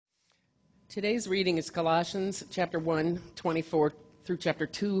Today's reading is Colossians chapter 1, 24 through chapter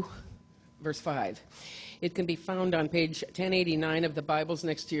 2, verse 5. It can be found on page 1089 of the Bibles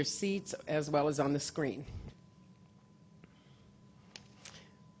next to your seats, as well as on the screen.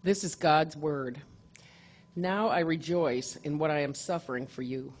 This is God's word. Now I rejoice in what I am suffering for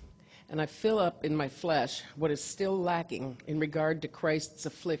you, and I fill up in my flesh what is still lacking in regard to Christ's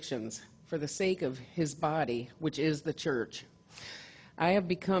afflictions, for the sake of his body, which is the church. I have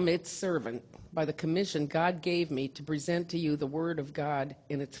become its servant by the commission God gave me to present to you the word of God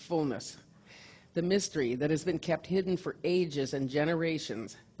in its fullness, the mystery that has been kept hidden for ages and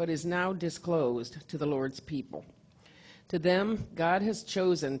generations, but is now disclosed to the Lord's people. To them, God has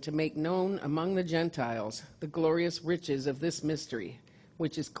chosen to make known among the Gentiles the glorious riches of this mystery,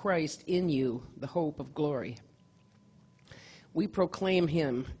 which is Christ in you, the hope of glory. We proclaim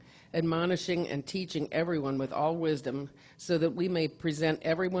him, admonishing and teaching everyone with all wisdom, so that we may present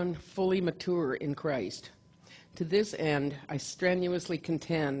everyone fully mature in Christ. To this end, I strenuously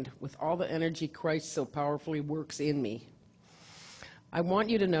contend with all the energy Christ so powerfully works in me. I want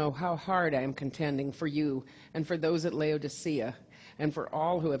you to know how hard I am contending for you and for those at Laodicea, and for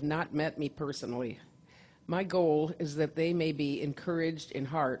all who have not met me personally. My goal is that they may be encouraged in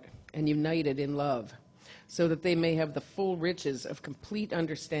heart and united in love, so that they may have the full riches of complete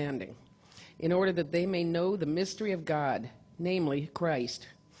understanding, in order that they may know the mystery of God, namely Christ,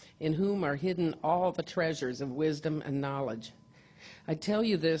 in whom are hidden all the treasures of wisdom and knowledge. I tell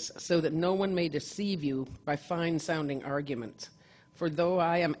you this so that no one may deceive you by fine-sounding arguments. For though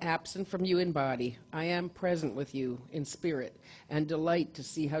I am absent from you in body, I am present with you in spirit, and delight to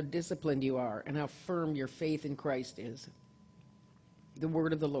see how disciplined you are and how firm your faith in Christ is. The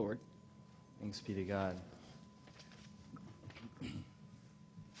word of the Lord. Thanks be to God.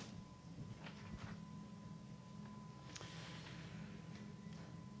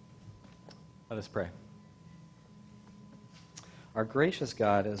 Let us pray. Our gracious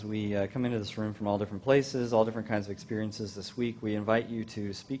God, as we come into this room from all different places, all different kinds of experiences this week, we invite you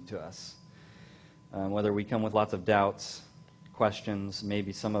to speak to us. Whether we come with lots of doubts, questions,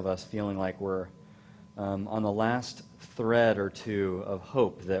 maybe some of us feeling like we're on the last thread or two of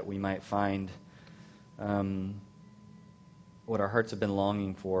hope that we might find what our hearts have been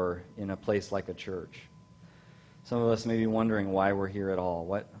longing for in a place like a church. Some of us may be wondering why we're here at all.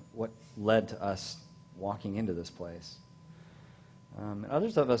 What led to us walking into this place?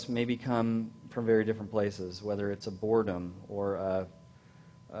 Others of us maybe come from very different places, whether it's a boredom or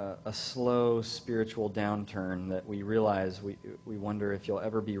a slow spiritual downturn that we realize we wonder if you'll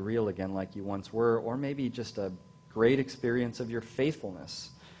ever be real again like you once were, or maybe just a great experience of your faithfulness.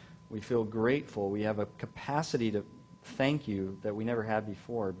 We feel grateful. We have a capacity to thank you that we never had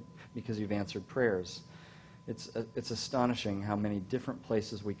before because you've answered prayers. It's astonishing how many different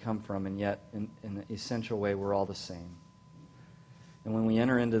places we come from, and yet in an essential way we're all the same. And when we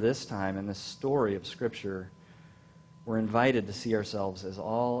enter into this time and this story of Scripture, we're invited to see ourselves as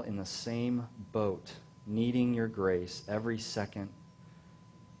all in the same boat, needing your grace every second,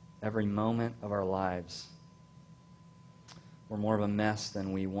 every moment of our lives. We're more of a mess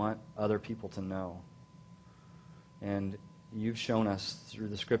than we want other people to know. And you've shown us through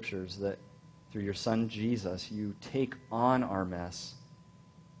the Scriptures that through your Son Jesus, you take on our mess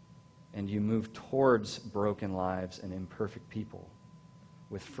and you move towards broken lives and imperfect people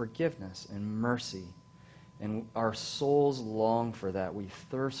with forgiveness and mercy. And our souls long for that. We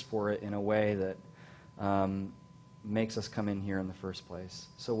thirst for it in a way that makes us come in here in the first place.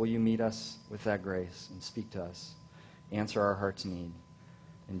 So will you meet us with that grace and speak to us? Answer our heart's need.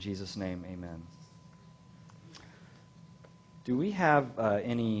 In Jesus' name, amen. Do we have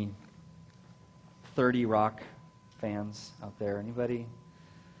any 30 Rock fans out there? Anybody?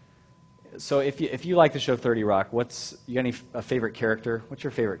 So if you like the show 30 Rock, you got a favorite character? What's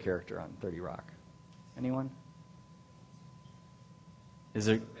your favorite character on 30 Rock? Anyone? Is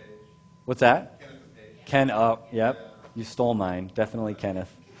there? What's that? Ken. Oh, yep. You stole mine. Definitely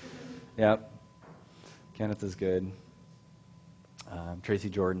Kenneth. Yep. Kenneth is good. Tracy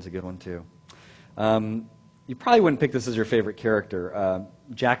Jordan's a good one too. You probably wouldn't pick this as your favorite character.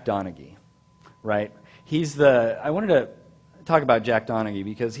 Jack Donaghy, right? I wanted to talk about Jack Donaghy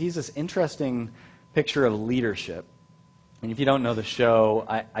because he's this interesting picture of leadership. And if you don't know the show,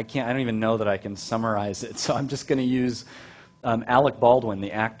 I don't even know that I can summarize it. So I'm just going to use Alec Baldwin,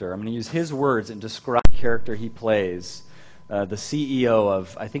 the actor. I'm going to use his words and describe the character he plays, the CEO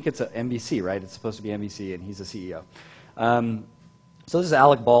of, I think it's a NBC, right? It's supposed to be NBC, and he's the CEO. So this is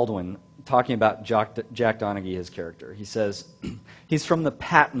Alec Baldwin talking about Jack Donaghy, his character. He says, he's from the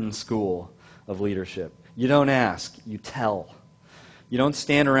Patton School of Leadership. You don't ask, you tell. You don't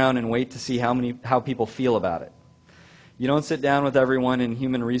stand around and wait to see how people feel about it. You don't sit down with everyone in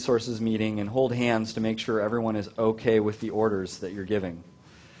human resources meeting and hold hands to make sure everyone is okay with the orders that you're giving.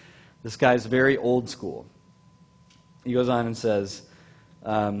 This guy's very old school. He goes on and says,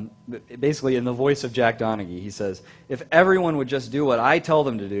 basically in the voice of Jack Donaghy, he says, if everyone would just do what I tell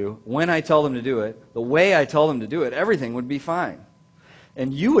them to do, when I tell them to do it, the way I tell them to do it, everything would be fine.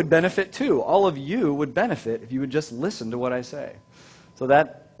 And you would benefit too. All of you would benefit if you would just listen to what I say. So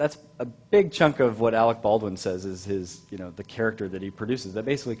that's a big chunk of what Alec Baldwin says is his, the character that he produces. That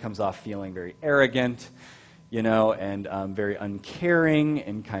basically comes off feeling very arrogant, and very uncaring,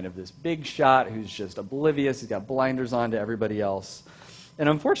 and kind of this big shot who's just oblivious. He's got blinders on to everybody else. And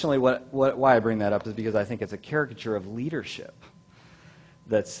unfortunately, why I bring that up is because I think it's a caricature of leadership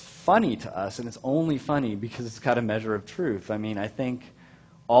that's funny to us, and it's only funny because it's got a measure of truth. I mean, I think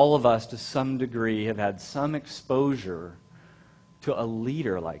all of us, to some degree, have had some exposure to a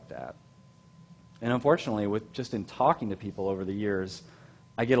leader like that. And unfortunately, just in talking to people over the years,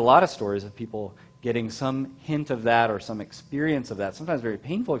 I get a lot of stories of people getting some hint of that or some experience of that, sometimes very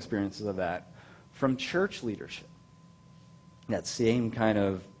painful experiences of that, from church leadership. That same kind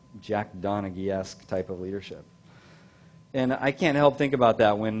of Jack Donaghy-esque type of leadership. And I can't help think about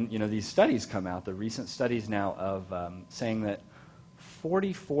that when these studies come out, the recent studies now of saying that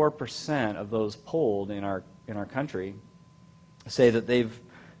 44% of those polled in our country say that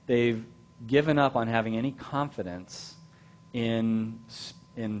they've given up on having any confidence in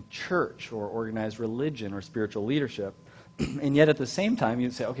church or organized religion or spiritual leadership. And yet at the same time,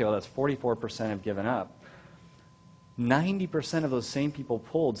 you'd say, okay, well, that's 44% have given up. 90% of those same people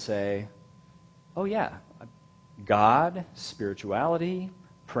polled say, oh yeah, God, spirituality,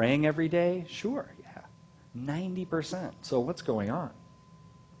 praying every day, sure, yeah. 90%. So what's going on?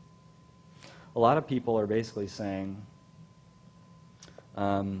 A lot of people are basically saying,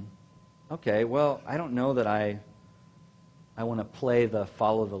 okay, well, I don't know that I want to play the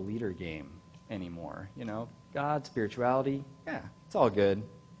follow the leader game anymore. God, spirituality, yeah, it's all good,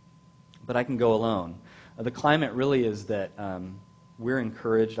 but I can go alone. The climate really is that we're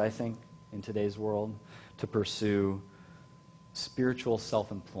encouraged, I think, in today's world to pursue spiritual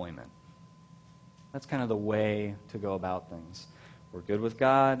self-employment. That's kind of the way to go about things. We're good with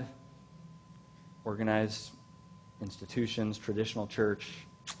God, organized institutions, traditional church.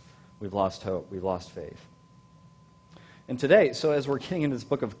 We've lost hope. We've lost faith. And today, so as we're getting into this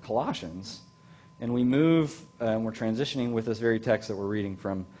book of Colossians, and we move, and we're transitioning with this very text that we're reading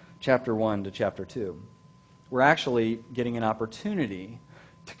from chapter 1 to chapter 2, we're actually getting an opportunity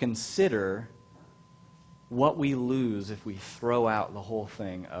to consider what we lose if we throw out the whole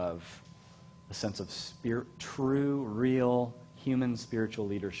thing of a sense of true, real, human spiritual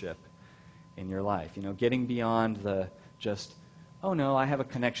leadership in your life. Getting beyond the just, oh no, I have a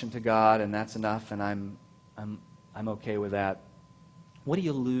connection to God and that's enough and I'm okay with that. What do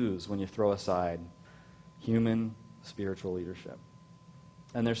you lose when you throw aside human spiritual leadership?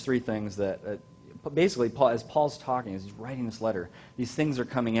 And there's three things that basically, as Paul's talking, as he's writing this letter, these things are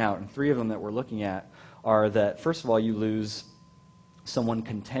coming out, and three of them that we're looking at are that, first of all, you lose someone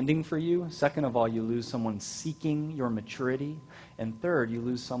contending for you. Second of all, you lose someone seeking your maturity. And third, you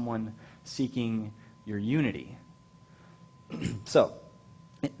lose someone seeking your unity. So,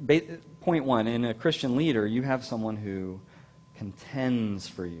 point one, in a Christian leader, you have someone who contends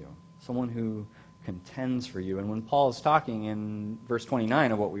for you. Someone who contends for you. And when Paul is talking in verse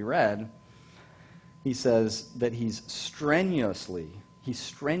 29 of what we read, he says that he strenuously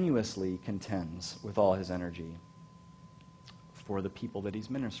contends with all his energy for the people that he's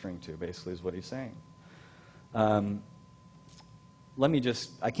ministering to, basically is what he's saying. I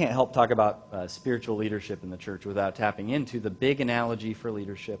can't help talk about spiritual leadership in the church without tapping into the big analogy for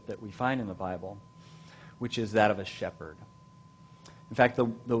leadership that we find in the Bible, which is that of a shepherd. In fact,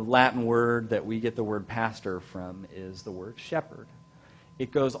 the Latin word that we get the word pastor from is the word shepherd.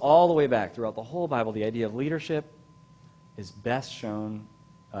 It goes all the way back throughout the whole Bible. The idea of leadership is best shown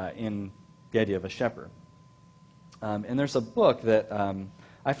in the idea of a shepherd. And there's a book that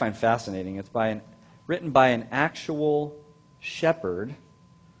I find fascinating. It's written by an actual shepherd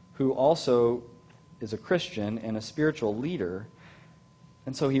who also is a Christian and a spiritual leader.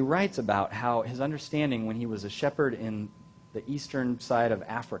 And so he writes about how his understanding when he was a shepherd in the eastern side of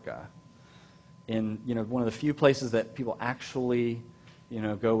Africa, in one of the few places that people actually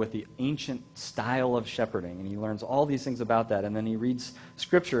go with the ancient style of shepherding, and he learns all these things about that, and then he reads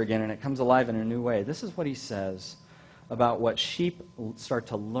Scripture again, and it comes alive in a new way. This is what he says about what sheep start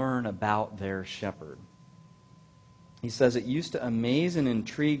to learn about their shepherd. He says, it used to amaze and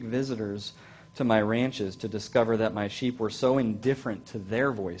intrigue visitors to my ranches to discover that my sheep were so indifferent to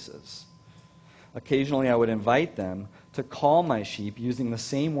their voices. Occasionally, I would invite them to call my sheep using the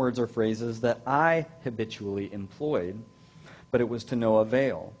same words or phrases that I habitually employed, but it was to no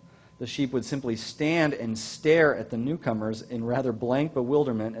avail. The sheep would simply stand and stare at the newcomers in rather blank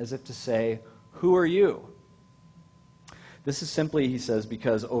bewilderment, as if to say, "Who are you?" This is simply, he says,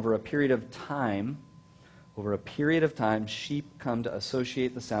 because over a period of time, sheep come to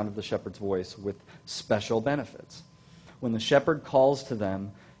associate the sound of the shepherd's voice with special benefits. When the shepherd calls to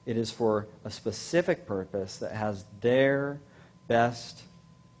them, it is for a specific purpose that has their best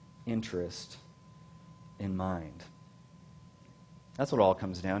interest in mind. That's what it all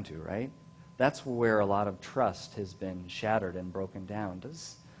comes down to, right? That's where a lot of trust has been shattered and broken down.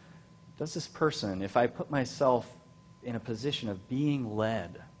 Does this person, if I put myself in a position of being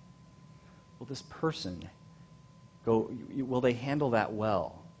led, will this person will they handle that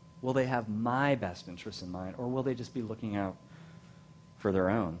well? Will they have my best interests in mind, or will they just be looking out for their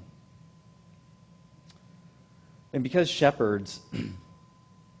own? And because shepherds,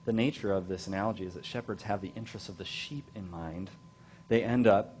 the nature of this analogy is that shepherds have the interests of the sheep in mind, they end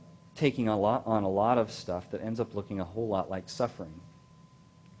up taking on a lot of stuff that ends up looking a whole lot like suffering.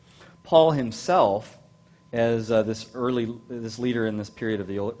 Paul himself, as this leader in this period of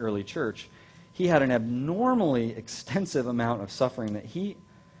the early church, he had an abnormally extensive amount of suffering that he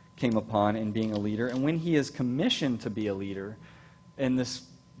came upon in being a leader. And when he is commissioned to be a leader, in this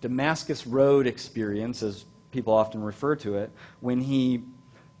Damascus Road experience, as people often refer to it, when he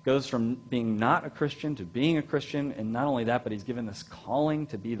goes from being not a Christian to being a Christian, and not only that, but he's given this calling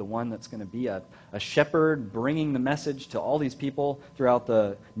to be the one that's going to be a shepherd, bringing the message to all these people throughout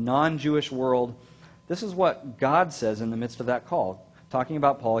the non-Jewish world. This is what God says in the midst of that call. Talking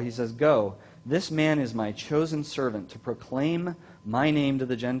about Paul, he says, "Go, this man is my chosen servant to proclaim my name to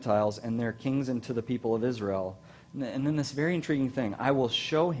the Gentiles and their kings and to the people of Israel." And then this very intriguing thing, "I will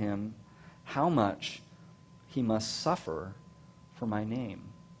show him how much he must suffer for my name."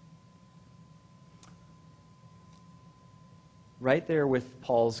 Right there with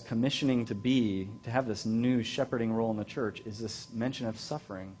Paul's commissioning to have this new shepherding role in the church, is this mention of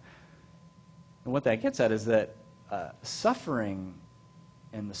suffering. And what that gets at is that suffering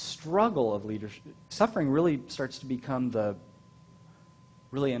and the struggle of leadership, suffering really starts to become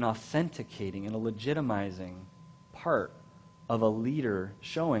really an authenticating and a legitimizing part of a leader,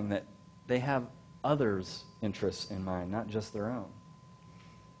 showing that they have others' interests in mind, not just their own.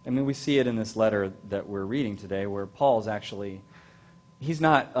 I mean, we see it in this letter that we're reading today, where Paul's actually, he's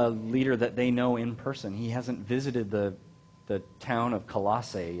not a leader that they know in person. He hasn't visited the town of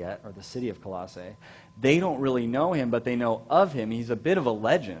Colossae yet, or the city of Colossae. They don't really know him, but they know of him. He's a bit of a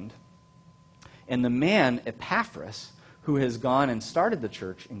legend. And the man, Epaphras, who has gone and started the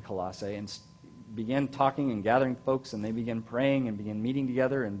church in Colossae and began talking and gathering folks, and they began praying and began meeting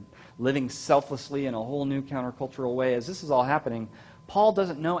together and living selflessly in a whole new countercultural way. As this is all happening, Paul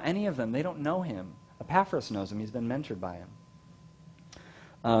doesn't know any of them. They don't know him. Epaphras knows him. He's been mentored by him.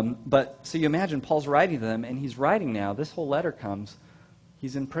 But so you imagine Paul's writing to them, and he's writing now. This whole letter comes.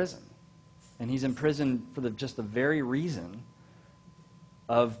 He's in prison. And he's in prison for just the very reason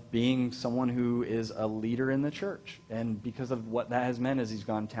of being someone who is a leader in the church. And because of what that has meant, as he's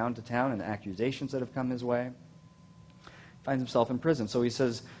gone town to town and the accusations that have come his way, finds himself in prison. So he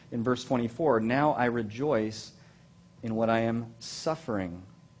says in verse 24, "Now I rejoice in what I am suffering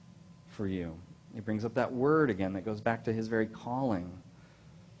for you." He brings up that word again that goes back to his very calling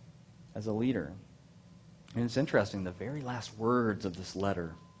as a leader. And it's interesting, the very last words of this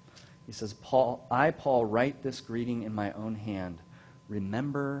letter, he says, Paul, write this greeting in my own hand.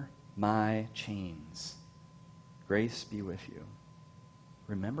 Remember my chains. Grace be with you.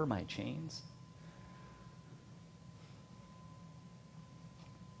 Remember my chains?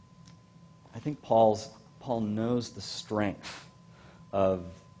 I think Paul knows the strength of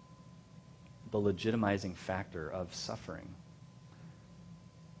the legitimizing factor of suffering.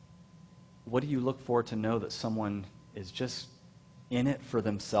 What do you look for to know that someone is just in it for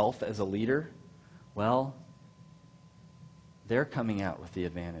themselves as a leader? Well, they're coming out with the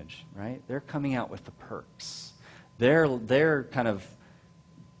advantage, right? They're coming out with the perks. They're kind of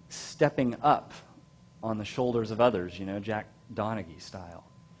stepping up on the shoulders of others, Jack Donaghy style.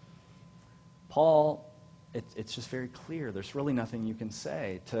 Paul, it's just very clear. There's really nothing you can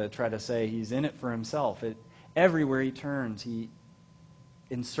say to try to say he's in it for himself. Everywhere he turns,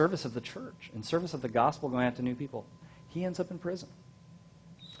 in service of the church, in service of the gospel going out to new people, he ends up in prison.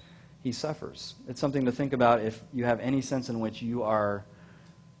 He suffers. It's something to think about if you have any sense in which you are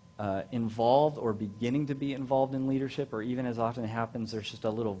involved or beginning to be involved in leadership, or even as often happens, there's just a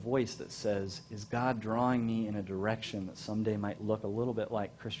little voice that says, is God drawing me in a direction that someday might look a little bit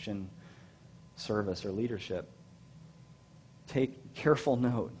like Christian service or leadership? Take careful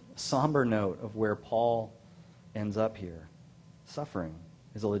note, somber note of where Paul ends up here. Suffering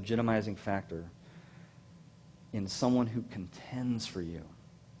is a legitimizing factor in someone who contends for you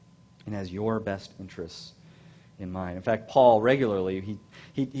and has your best interests in mind. In fact, Paul regularly,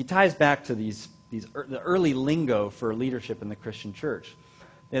 he ties back to the early lingo for leadership in the Christian church.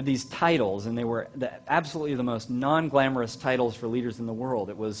 They had these titles, and they were absolutely the most non-glamorous titles for leaders in the world.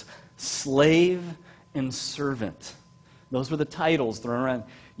 It was slave and servant. Those were the titles thrown around.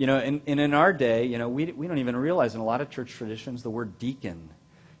 And in our day, we don't even realize in a lot of church traditions the word deacon,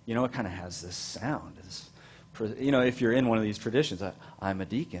 it kind of has this sound. If you're in one of these traditions, I'm a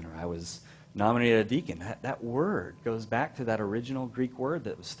deacon, or I was nominated a deacon, that word goes back to that original Greek word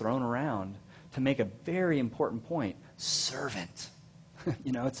that was thrown around to make a very important point: servant.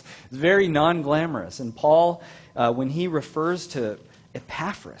 It's very non-glamorous. And Paul, when he refers to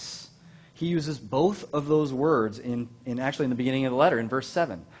Epaphras, he uses both of those words in the beginning of the letter, in verse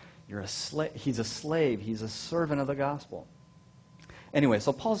 7. He's a slave. He's a servant of the gospel. Anyway,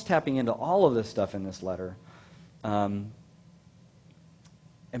 so Paul's tapping into all of this stuff in this letter. And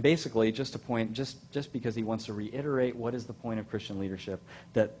basically, just because he wants to reiterate what is the point of Christian leadership,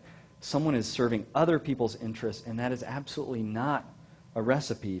 that someone is serving other people's interests, and that is absolutely not a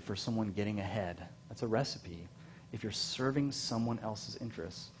recipe for someone getting ahead. That's a recipe if you're serving someone else's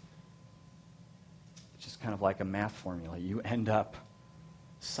interests. It's just kind of like a math formula. You end up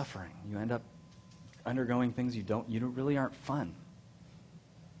suffering. You end up undergoing things you really aren't fun,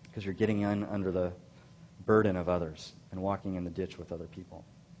 because you're getting under the burden of others and walking in the ditch with other people.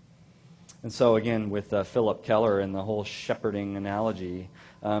 And so again, with Philip Keller and the whole shepherding analogy,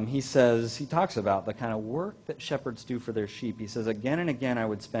 he talks about the kind of work that shepherds do for their sheep. He says, again and again I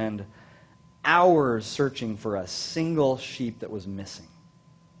would spend hours searching for a single sheep that was missing.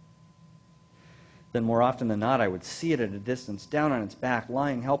 Then more often than not, I would see it at a distance, down on its back,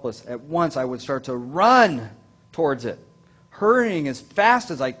 lying helpless. At once I would start to run towards it, hurrying as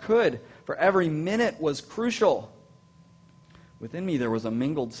fast as I could, for every minute was crucial. Within me there was a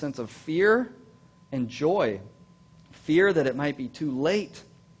mingled sense of fear and joy. Fear that it might be too late.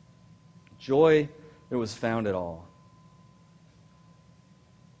 Joy that it was found at all.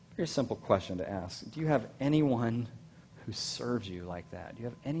 Here's a simple question to ask. Do you have anyone who serves you like that? Do you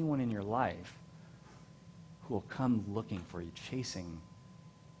have anyone in your life who will come looking for you, chasing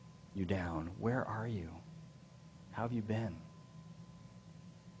you down? Where are you? How have you been?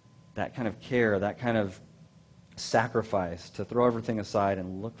 That kind of care, that kind of sacrifice to throw everything aside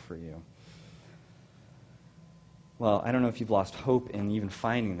and look for you. Well, I don't know if you've lost hope in even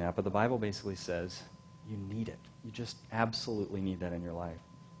finding that, but the Bible basically says you need it. You just absolutely need that in your life.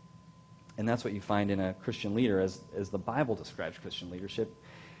 And that's what you find in a Christian leader, as the Bible describes Christian leadership.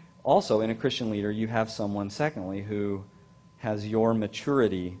 Also, in a Christian leader, you have someone, secondly, who has your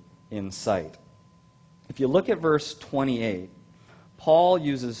maturity in sight. If you look at verse 28, Paul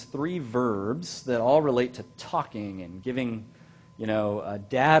uses 3 verbs that all relate to talking and giving,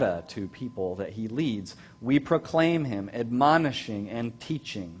 data to people that he leads. We proclaim him, admonishing, and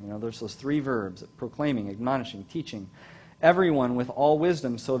teaching. There's those 3 verbs: proclaiming, admonishing, teaching. Everyone with all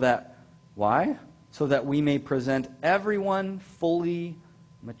wisdom, so that, why? So that we may present everyone fully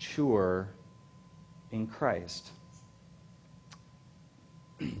mature in Christ.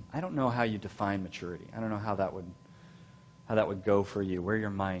 I don't know how you define maturity. I don't know how that would go for you, where your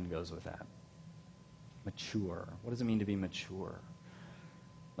mind goes with that. Mature. What does it mean to be mature?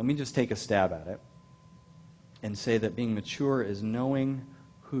 Let me just take a stab at it and say that being mature is knowing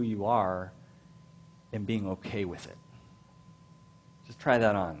who you are and being okay with it. Just try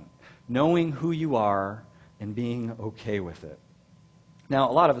that on. Knowing who you are and being okay with it. Now,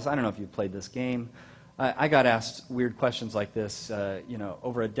 a lot of us, I don't know if you've played this game. I got asked weird questions like this,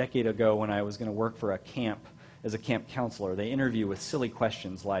 over a decade ago when I was going to work for a camp as a camp counselor. They interview with silly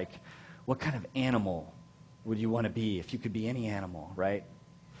questions like, what kind of animal would you want to be if you could be any animal, right?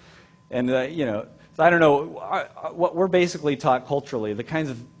 And, so I don't know, what we're basically taught culturally, the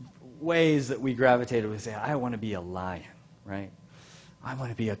kinds of ways that we gravitated, we say, I want to be a lion, right? I want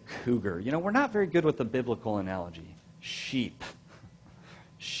to be a cougar. We're not very good with the biblical analogy. Sheep.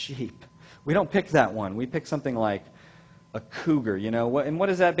 Sheep. We don't pick that one. We pick something like a cougar, and what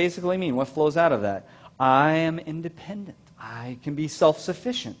does that basically mean? What flows out of that? I am independent. I can be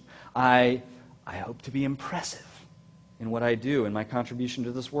self-sufficient. I hope to be impressive in what I do, in my contribution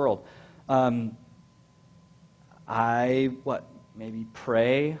to this world. I maybe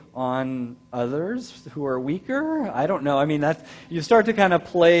prey on others who are weaker? I don't know. I mean, you start to kind of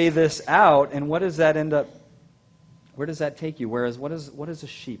play this out, and what does that end up, where does that take you? Whereas, what is a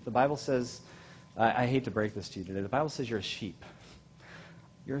sheep? The Bible says, I hate to break this to you today, the Bible says you're a sheep.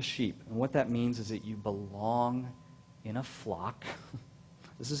 You're a sheep. And what that means is that you belong in a flock.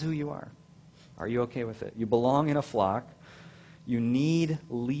 This is who you are. Are you okay with it? You belong in a flock. You need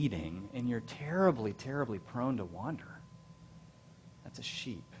leading, and you're terribly, terribly prone to wander. That's a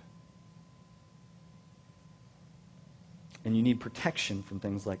sheep. And you need protection from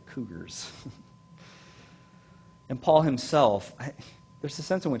things like cougars. And Paul himself, there's a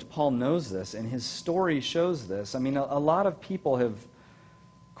sense in which Paul knows this, and his story shows this. I mean, a lot of people have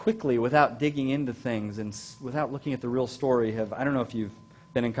quickly, without digging into things and without looking at the real story, I don't know if you've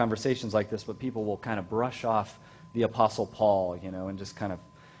been in conversations like this, but people will kind of brush off the Apostle Paul, and just kind of,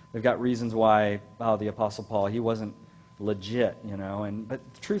 they've got reasons why, the Apostle Paul, he wasn't legit, but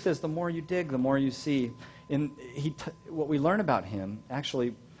the truth is, the more you dig, the more you see. And what we learn about him,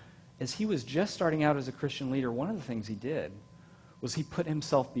 actually, as he was just starting out as a Christian leader, one of the things he did was he put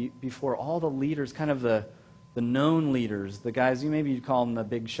himself before all the leaders, kind of the known leaders, the guys, maybe you'd call them the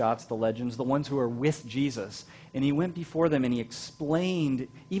big shots, the legends, the ones who are with Jesus. And he went before them and he explained,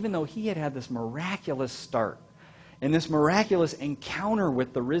 even though he had this miraculous start, and this miraculous encounter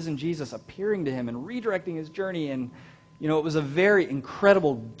with the risen Jesus appearing to him and redirecting his journey, and it was a very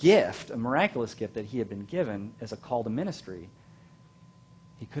incredible gift, a miraculous gift that he had been given as a call to ministry.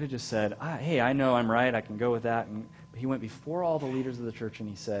 He could have just said, hey, I know I'm right, I can go with that. But he went before all the leaders of the church and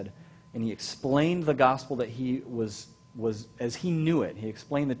he said, and he explained the gospel that he was as he knew it. He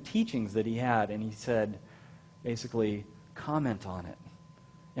explained the teachings that he had, and he said, basically, comment on it.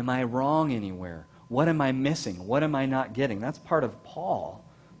 Am I wrong anywhere? What am I missing? What am I not getting? That's part of Paul,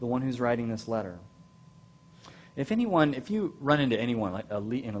 the one who's writing this letter. If you run into anyone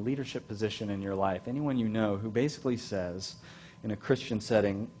in a leadership position in your life, anyone you know who basically says, in a Christian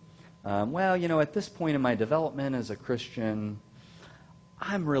setting, at this point in my development as a Christian,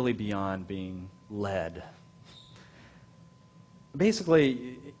 I'm really beyond being led.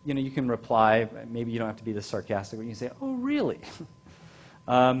 Basically, you can reply, maybe you don't have to be this sarcastic, but you can say, oh, really?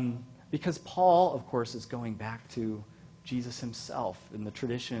 Because Paul, of course, is going back to Jesus himself, and the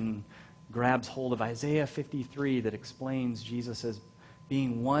tradition grabs hold of Isaiah 53 that explains Jesus as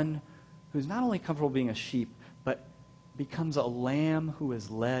being one who's not only comfortable being a sheep, but becomes a lamb who is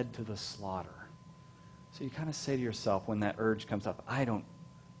led to the slaughter. So you kind of say to yourself when that urge comes up, I'm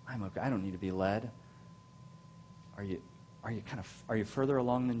okay, I don't need to be led. Are you further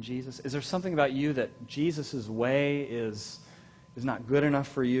along than Jesus? Is there something about you that Jesus' way is not good enough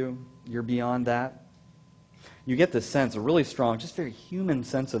for you? You're beyond that? You get this sense, a really strong, just very human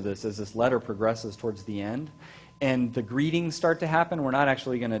sense of this as this letter progresses towards the end. And the greetings start to happen. We're not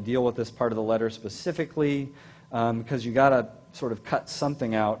actually going to deal with this part of the letter specifically because you got to sort of cut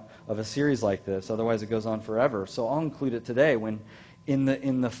something out of a series like this. Otherwise, it goes on forever. So I'll include it today. When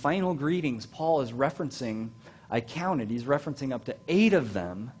in the final greetings, Paul is referencing, he's referencing up to 8 of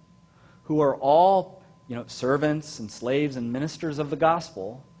them who are all servants and slaves and ministers of the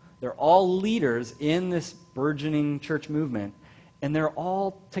gospel. They're all leaders in this burgeoning church movement, and they're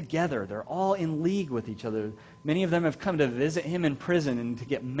all together. They're all in league with each other. Many of them have come to visit him in prison and to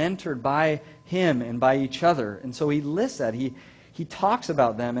get mentored by him and by each other. And so he lists that. He talks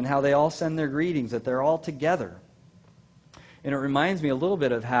about them and how they all send their greetings, that they're all together. And it reminds me a little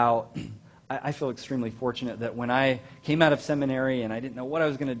bit of how I feel extremely fortunate that when I came out of seminary and I didn't know what I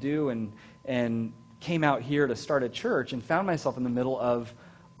was going to do and came out here to start a church and found myself in the middle of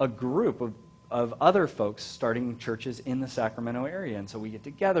a group of other folks starting churches in the Sacramento area. And so we get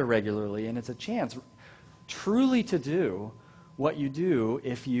together regularly, and it's a chance truly to do what you do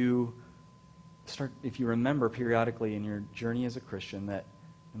if you remember periodically in your journey as a Christian that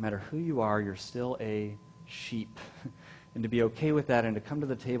no matter who you are, you're still a sheep. And to be okay with that and to come to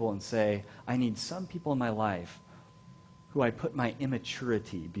the table and say, I need some people in my life who I put my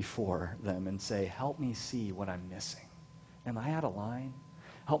immaturity before them and say, help me see what I'm missing. Am I out of line?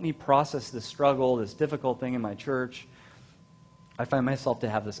 Help me process this struggle, this difficult thing in my church. I find myself to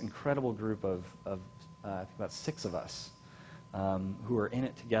have this incredible group of about 6 of us who are in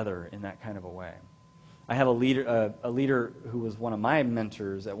it together in that kind of a way. I have a leader who was one of my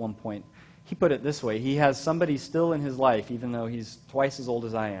mentors at one point. He put it this way. He has somebody still in his life, even though he's twice as old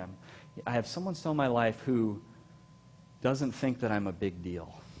as I am. I have someone still in my life who doesn't think that I'm a big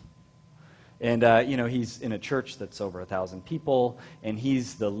deal. And, he's in a church that's over 1,000 people, and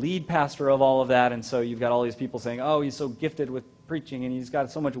he's the lead pastor of all of that, and so you've got all these people saying, oh, he's so gifted with preaching, and he's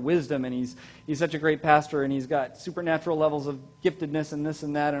got so much wisdom, and he's such a great pastor, and he's got supernatural levels of giftedness and this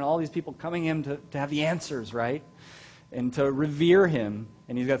and that, and all these people coming in to have the answers, right? And to revere him.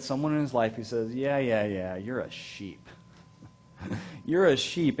 And he's got someone in his life who says, yeah, you're a sheep. You're a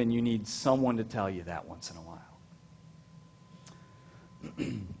sheep, and you need someone to tell you that once in a while.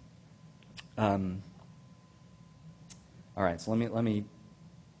 All right, so let me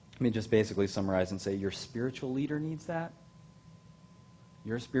just basically summarize and say your spiritual leader needs that.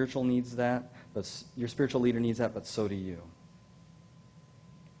 Your spiritual leader needs that, but so do you.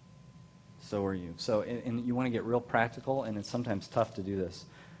 So are you. So, and you want to get real practical, and it's sometimes tough to do this.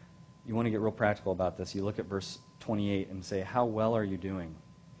 You want to get real practical about this. You look at verse 28 and say, how well are you doing?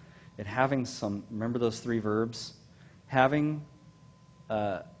 At having remember those three verbs? Having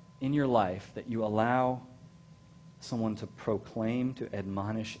in your life that you allow someone to proclaim, to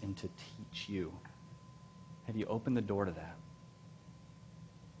admonish, and to teach you. Have you opened the door to that?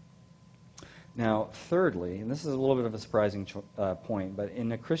 Now, thirdly, and this is a little bit of a surprising point, but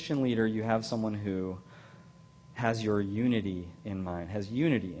in a Christian leader, you have someone who has your unity in mind,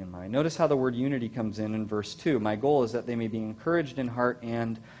 Notice how the word unity comes in verse 2. My goal is that they may be encouraged in heart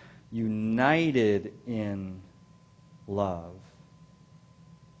and united in love.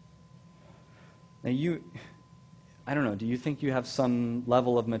 Now, I don't know, do you think you have some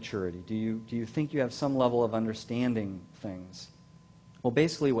level of maturity? Do you think you have some level of understanding things? Well,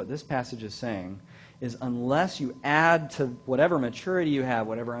 basically what this passage is saying is unless you add to whatever maturity you have,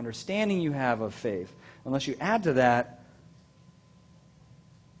 whatever understanding you have of faith, unless you add to that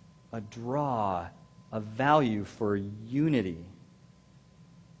a draw, a value for unity,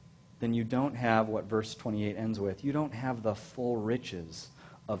 then you don't have what verse 28 ends with. You don't have the full riches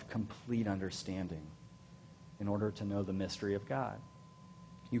of complete understanding in order to know the mystery of God.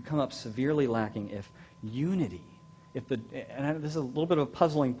 You come up severely lacking if unity, and this is a little bit of a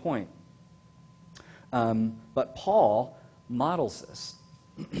puzzling point, but Paul models this.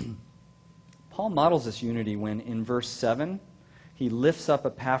 Paul models this unity when in verse 7, he lifts up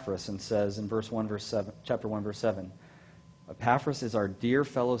Epaphras and says in chapter 1, verse 7, Epaphras is our dear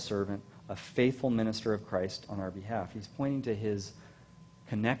fellow servant, a faithful minister of Christ on our behalf. He's pointing to his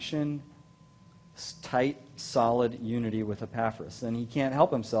connection, tight, solid unity with Epaphras. And he can't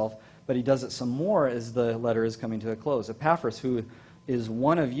help himself, but he does it some more as the letter is coming to a close. Epaphras, who is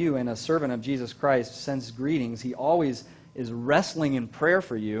one of you and a servant of Jesus Christ, sends greetings. He always is wrestling in prayer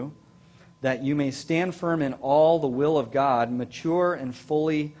for you, that you may stand firm in all the will of God, mature and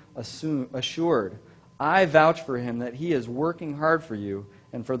fully assured. I vouch for him that he is working hard for you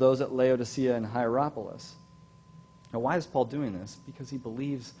and for those at Laodicea and Hierapolis. Now, why is Paul doing this? Because he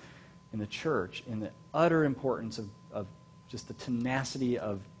believes in the church, in the utter importance of just the tenacity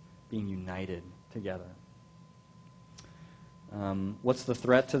of being united together. What's the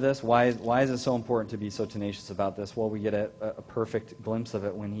threat to this? Why is it so important to be so tenacious about this? Well, we get a perfect glimpse of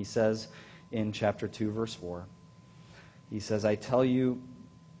it when he says in chapter 2, verse 4, he says, I tell you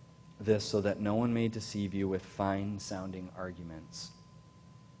this so that no one may deceive you with fine-sounding arguments.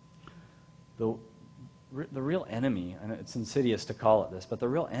 The real enemy, and it's insidious to call it this, but the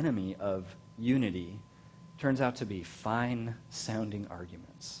real enemy of unity turns out to be fine-sounding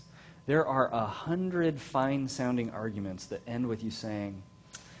arguments. There are 100 fine-sounding arguments that end with you saying,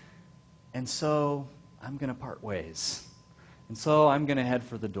 and so I'm going to part ways. And so I'm going to head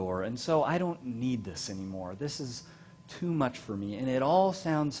for the door. And so I don't need this anymore. This is too much for me. And it all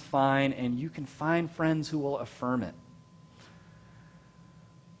sounds fine, and you can find friends who will affirm it.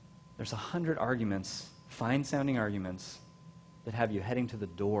 There's 100 arguments, fine-sounding arguments, that have you heading to the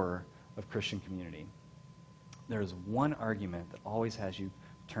door of Christian community. There's one argument that always has you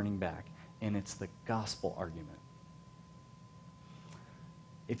turning back, and it's the gospel argument.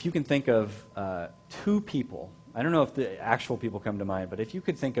 If you can think of two people, I don't know if the actual people come to mind, but if you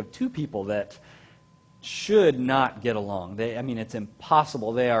could think of two people that should not get along, it's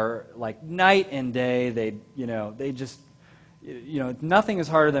impossible. They are like night and day. Nothing is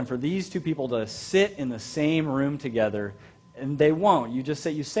harder than for these two people to sit in the same room together, and they won't. You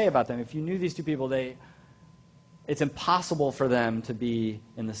say about them, if you knew these two people, it's impossible for them to be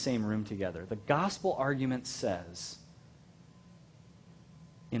in the same room together. The gospel argument says,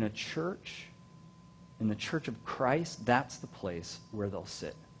 in a church, in the church of Christ, that's the place where they'll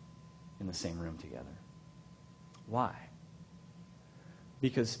sit in the same room together. Why?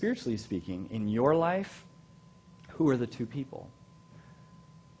 Because spiritually speaking, in your life, who are the two people?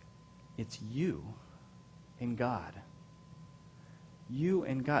 It's you and God. You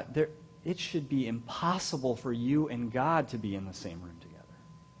and God. It should be impossible for you and God to be in the same room together.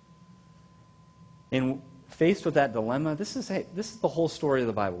 And faced with that dilemma, this is the whole story of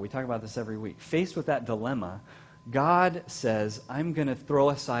the Bible. We talk about this every week. Faced with that dilemma, God says, I'm going to throw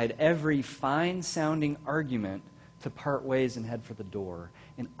aside every fine-sounding argument to part ways and head for the door,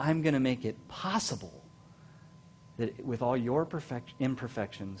 and I'm going to make it possible that with all your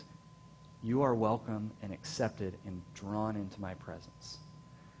imperfections, you are welcome and accepted and drawn into my presence.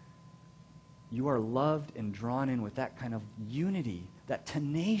 You are loved and drawn in with that kind of unity, that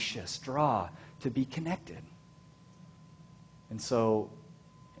tenacious draw to be connected. And so,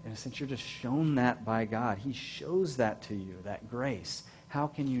 in a sense, you're just shown that by God. He shows that to you, that grace. How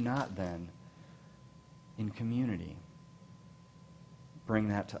can you not then, in community, bring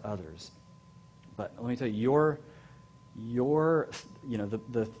that to others? But let me tell you,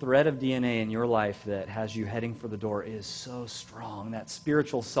 the thread of DNA in your life that has you heading for the door is so strong. That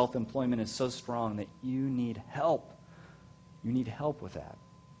spiritual self-employment is so strong that you need help. You need help with that.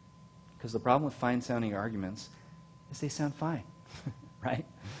 Because the problem with fine-sounding arguments is they sound fine, right?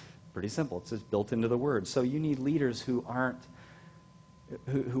 Pretty simple. It's just built into the word. So you need leaders who aren't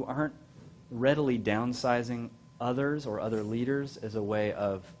readily downsizing others or other leaders as a way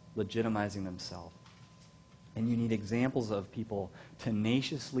of legitimizing themselves. And you need examples of people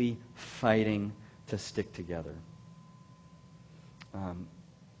tenaciously fighting to stick together.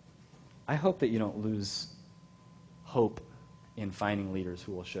 I hope that you don't lose hope in finding leaders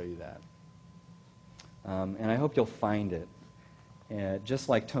who will show you that. And I hope you'll find it. Just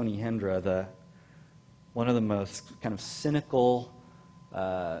like Tony Hendra, one of the most kind of cynical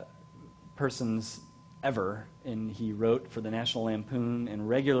persons ever, and he wrote for the National Lampoon and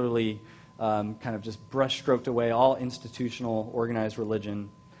regularly kind of just brush-stroked away all institutional organized religion.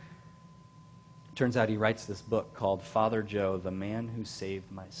 Turns out he writes this book called Father Joe, the Man Who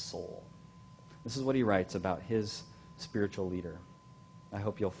Saved My Soul. This is what he writes about his spiritual leader. I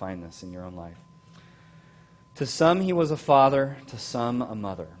hope you'll find this in your own life. To some he was a father, to some a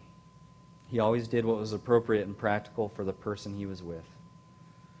mother. He always did what was appropriate and practical for the person he was with.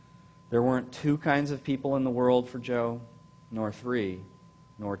 There weren't 2 kinds of people in the world for Joe, nor 3,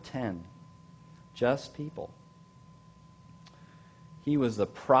 nor 10. Just people. He was the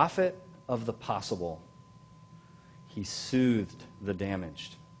prophet of the possible. He soothed the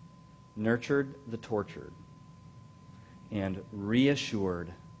damaged, nurtured the tortured, and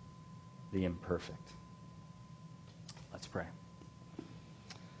reassured the imperfect. Let's pray.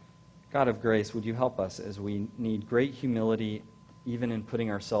 God of grace, would you help us as we need great humility even in putting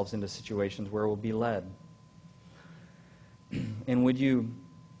ourselves into situations where we'll be led? And would you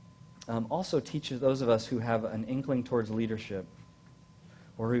also teach those of us who have an inkling towards leadership,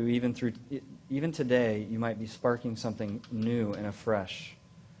 or who even today you might be sparking something new and afresh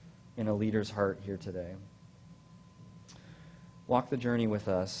in a leader's heart here today. Walk the journey with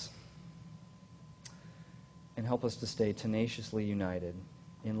us and help us to stay tenaciously united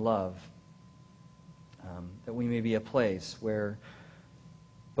in love, that we may be a place where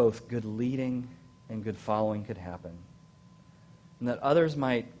both good leading and good following could happen, and that others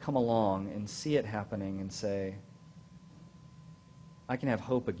might come along and see it happening and say, I can have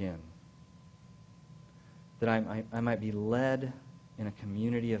hope again, that I might be led in a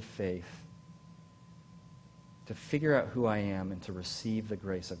community of faith to figure out who I am and to receive the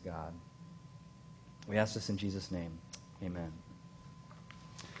grace of God. We ask this in Jesus' name. Amen.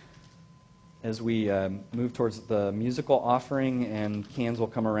 As we move towards the musical offering, and cans will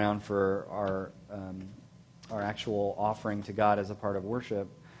come around for our actual offering to God as a part of worship,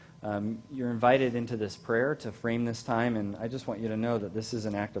 you're invited into this prayer to frame this time, and I just want you to know that this is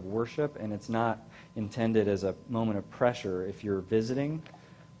an act of worship, and it's not intended as a moment of pressure if you're visiting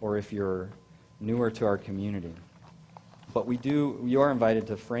or if you're newer to our community. But you are invited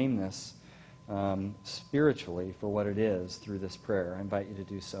to frame this spiritually for what it is through this prayer. I invite you to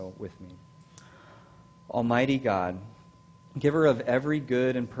do so with me. Almighty God, giver of every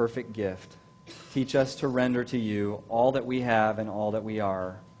good and perfect gift, teach us to render to you all that we have and all that we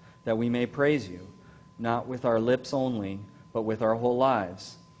are, that we may praise you, not with our lips only, but with our whole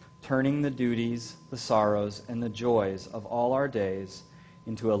lives, turning the duties, the sorrows, and the joys of all our days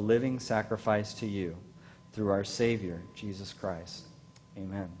into a living sacrifice to you, through our Savior, Jesus Christ.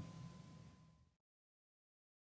 Amen.